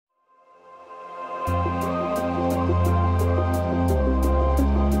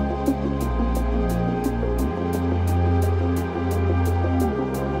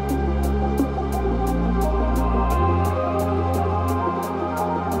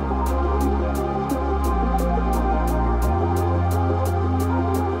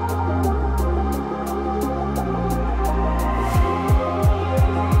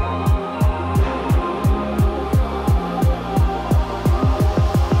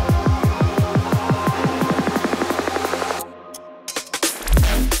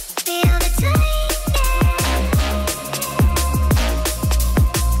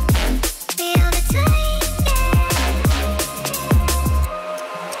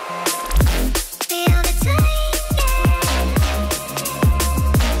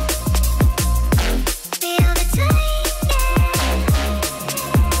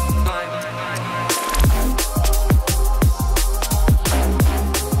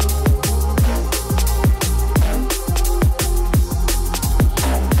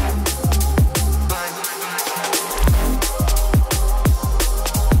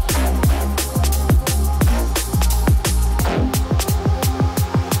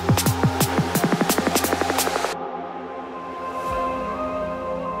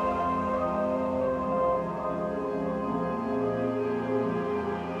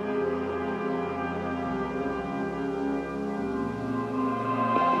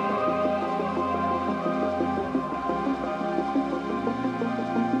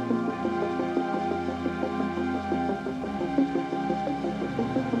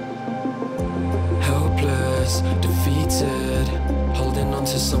on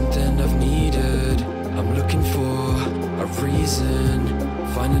to something I've needed. I'm looking for a reason,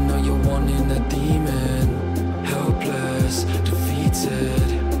 finding out you're wanting a demon. Helpless, defeated,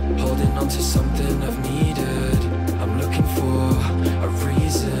 holding on to something I've needed. I'm looking for a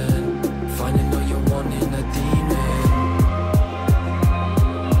reason, finding out you're wanting a demon.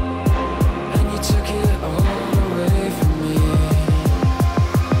 And you took it all away from me.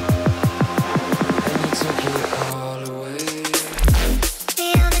 And you took it all away.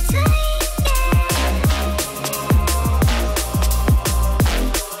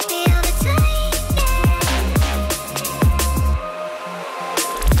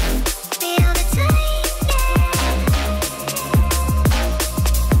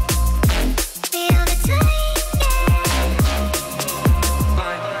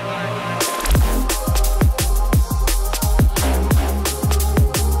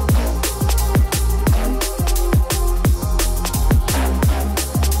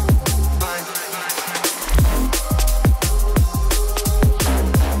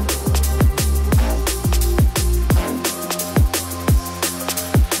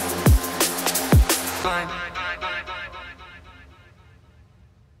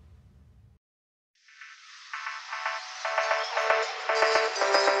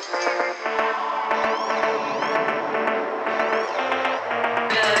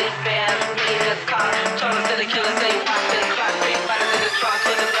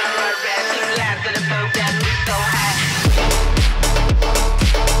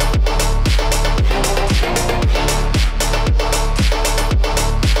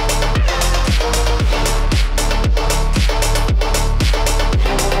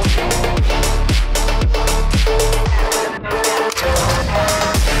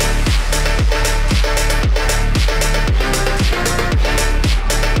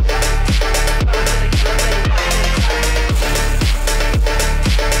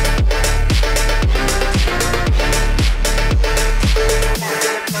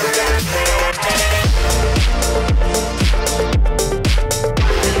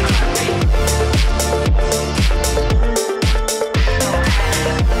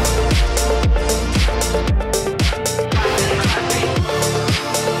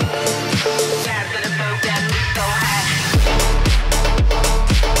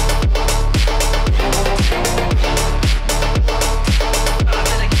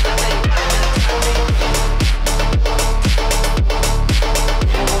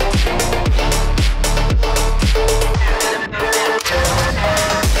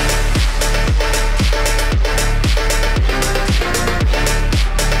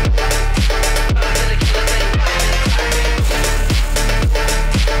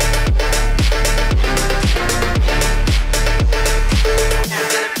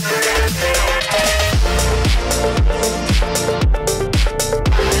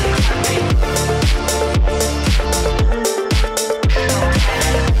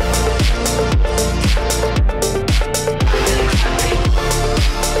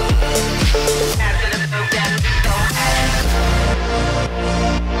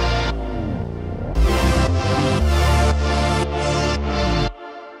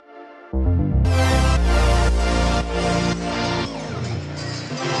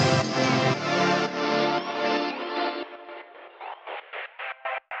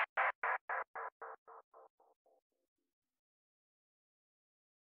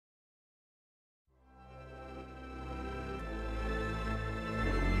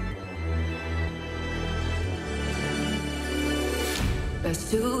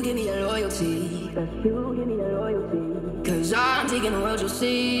 Best to give me your loyalty. Best to give me your loyalty. Cause I'm taking the world, you'll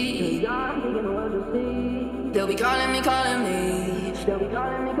see. Cause I'm taking the world, you'll see. They'll be calling me, calling me. They'll be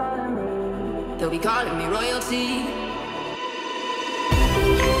calling me, calling me. They'll be calling me royalty.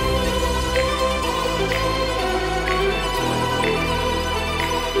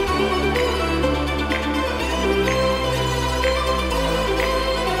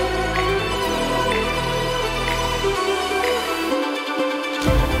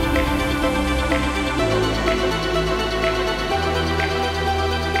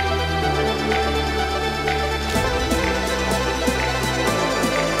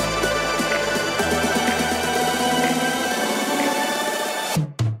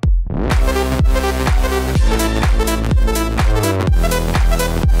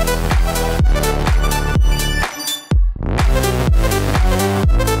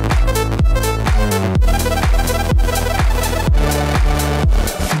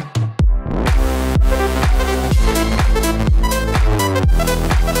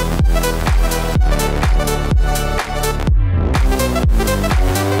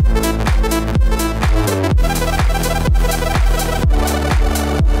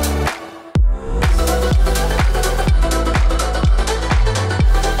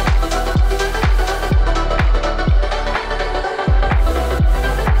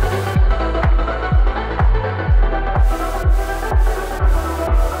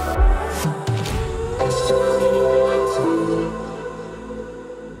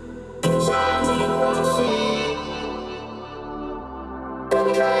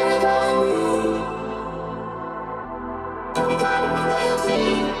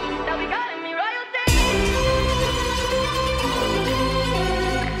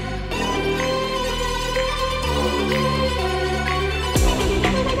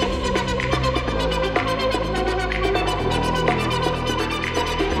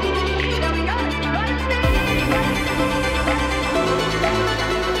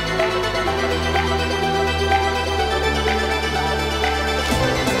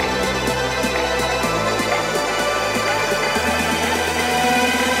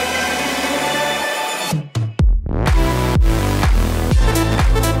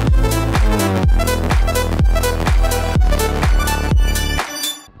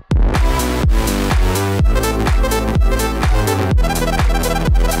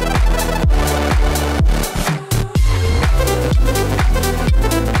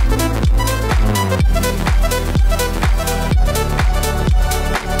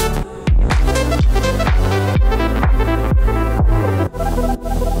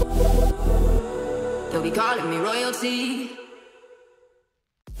 calling me royalty.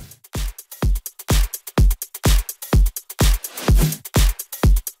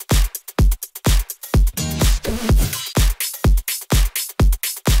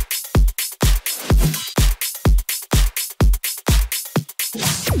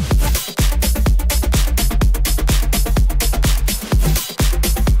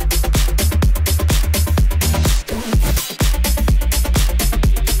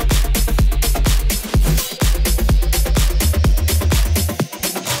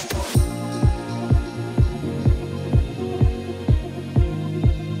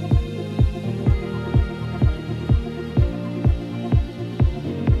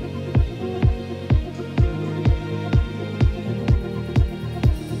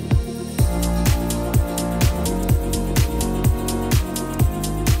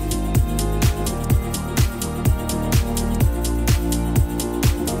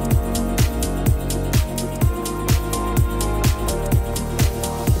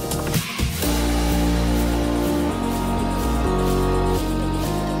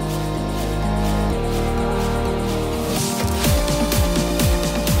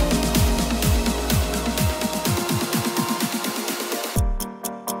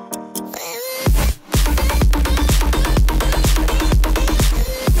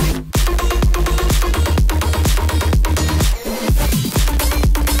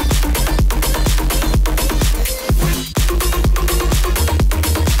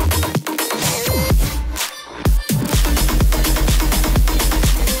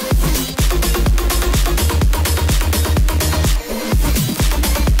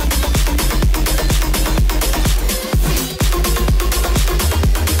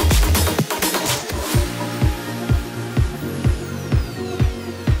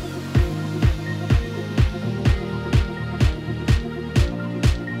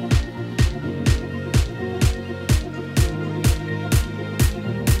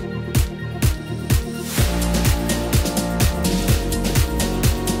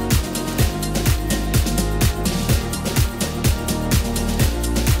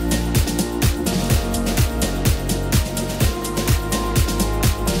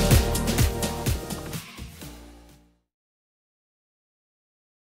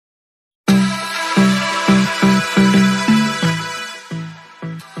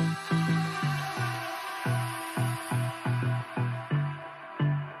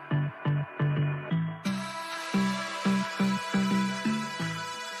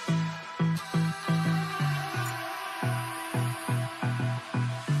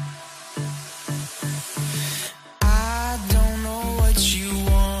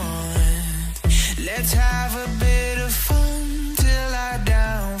 Let's have a bit of fun till I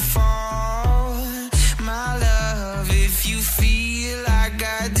downfall. My love, if you feel like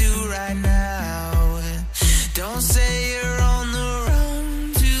I do right now, don't say you're on the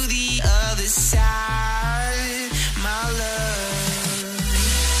run to the other side, my love.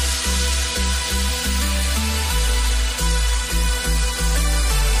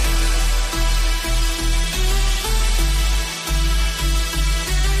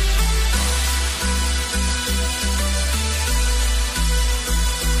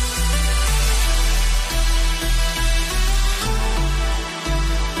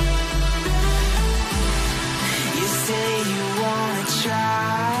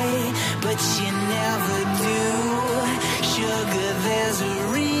 But you never do. Sugar, there's a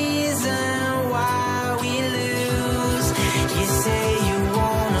reason why we lose. You say you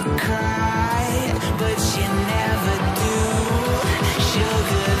wanna cry, but you never do.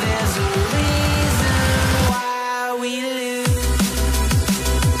 Sugar, there's a reason why we lose.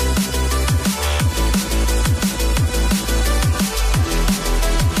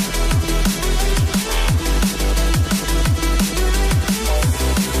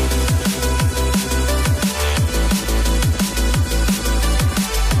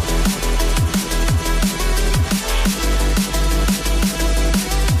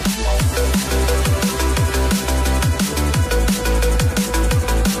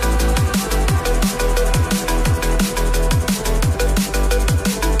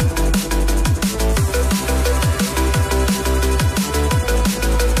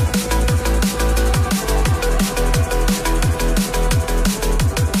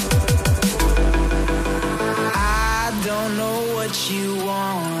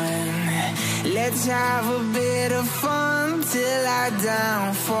 Let's have a bit of fun till I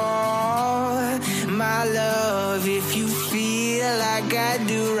downfall. My love, if you feel like I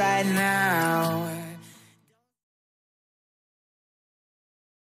do right now.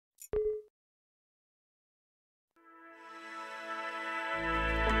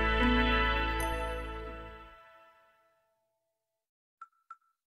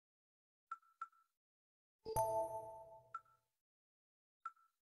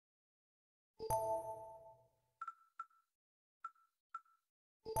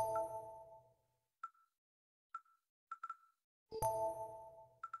 You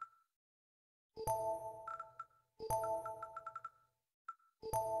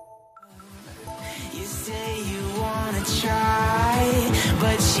say you wanna try,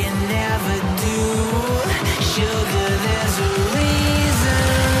 but you never